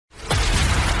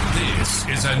This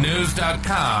is a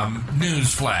News.com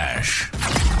news flash.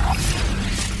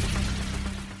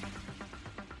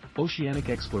 Oceanic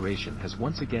exploration has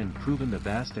once again proven the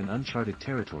vast and uncharted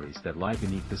territories that lie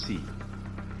beneath the sea.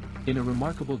 In a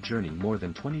remarkable journey more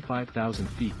than 25,000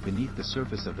 feet beneath the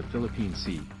surface of the Philippine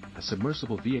Sea, a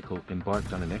submersible vehicle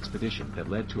embarked on an expedition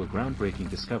that led to a groundbreaking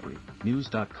discovery,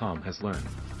 News.com has learned.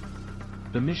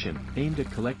 The mission, aimed at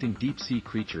collecting deep-sea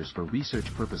creatures for research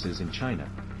purposes in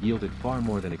China, yielded far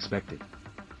more than expected.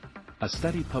 A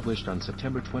study published on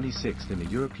September 26 in the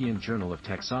European Journal of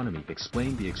Taxonomy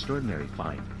explained the extraordinary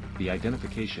find, the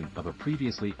identification of a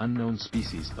previously unknown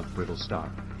species of brittle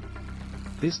star.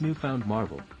 This newfound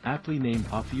marvel, aptly named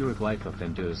Ophiuroglypha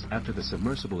fendeuse after the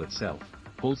submersible itself,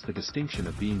 holds the distinction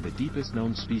of being the deepest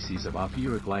known species of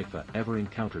Ophiuroglypha ever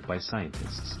encountered by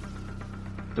scientists.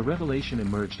 The revelation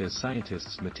emerged as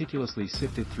scientists meticulously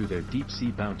sifted through their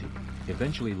deep-sea bounty,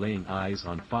 eventually laying eyes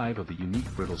on 5 of the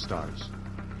unique brittle stars.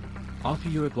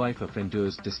 Ophiuroglypha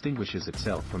fendeuse distinguishes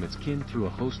itself from its kin through a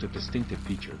host of distinctive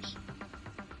features.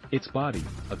 Its body,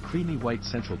 a creamy white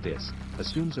central disc,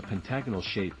 assumes a pentagonal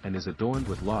shape and is adorned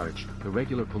with large,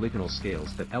 irregular polygonal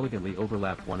scales that elegantly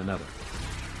overlap one another.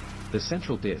 The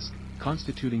central disc,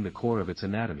 constituting the core of its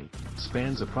anatomy,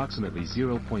 spans approximately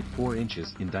 0.4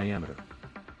 inches in diameter.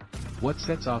 What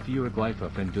sets Ophiuroglypha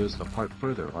fendeuse apart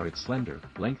further are its slender,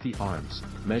 lengthy arms,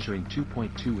 measuring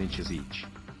 2.2 inches each.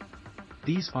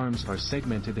 These arms are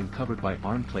segmented and covered by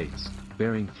arm plates,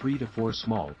 bearing 3 to 4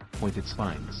 small, pointed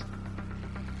spines.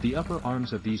 The upper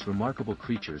arms of these remarkable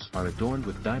creatures are adorned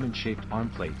with diamond-shaped arm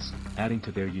plates, adding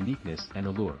to their uniqueness and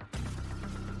allure.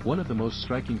 One of the most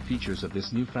striking features of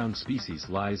this newfound species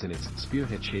lies in its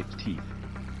spearhead-shaped teeth.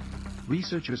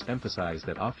 Researchers emphasize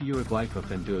that Ophiuroglypha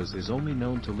fendeuse is only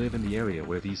known to live in the area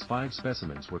where these 5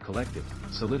 specimens were collected,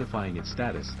 solidifying its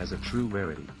status as a true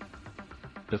rarity.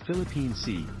 The Philippine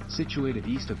Sea, situated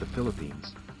east of the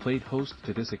Philippines, played host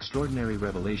to this extraordinary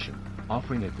revelation,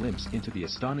 offering a glimpse into the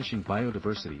astonishing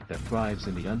biodiversity that thrives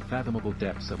in the unfathomable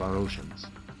depths of our oceans.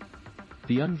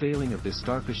 The unveiling of this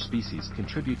starfish species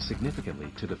contributes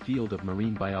significantly to the field of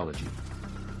marine biology.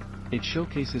 It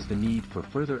showcases the need for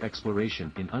further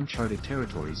exploration in uncharted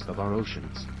territories of our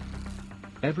oceans.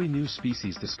 Every new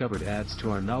species discovered adds to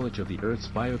our knowledge of the Earth's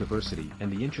biodiversity and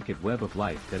the intricate web of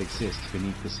life that exists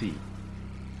beneath the sea.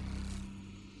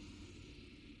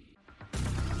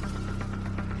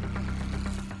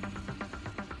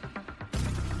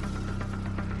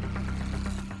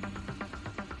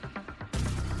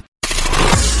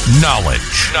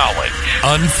 Knowledge.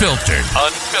 Unfiltered.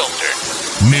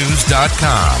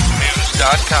 News.com.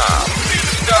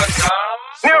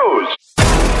 News.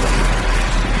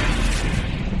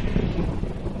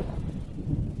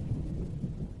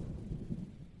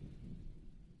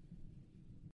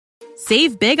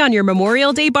 Save big on your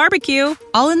Memorial Day barbecue,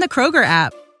 all in the Kroger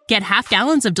app. Get half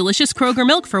gallons of delicious Kroger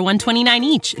milk for $1.29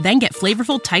 each. Then get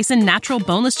flavorful Tyson natural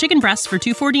boneless chicken breasts for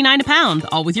 $2.49 a pound,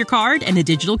 all with your card and a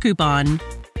digital coupon.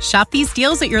 Shop these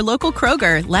deals at your local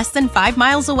Kroger, less than 5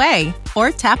 miles away. Or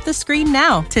tap the screen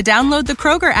now to download the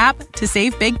Kroger app to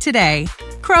save big today.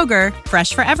 Kroger,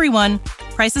 fresh for everyone.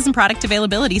 Prices and product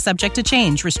availability subject to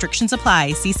change. Restrictions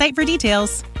apply. See site for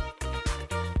details.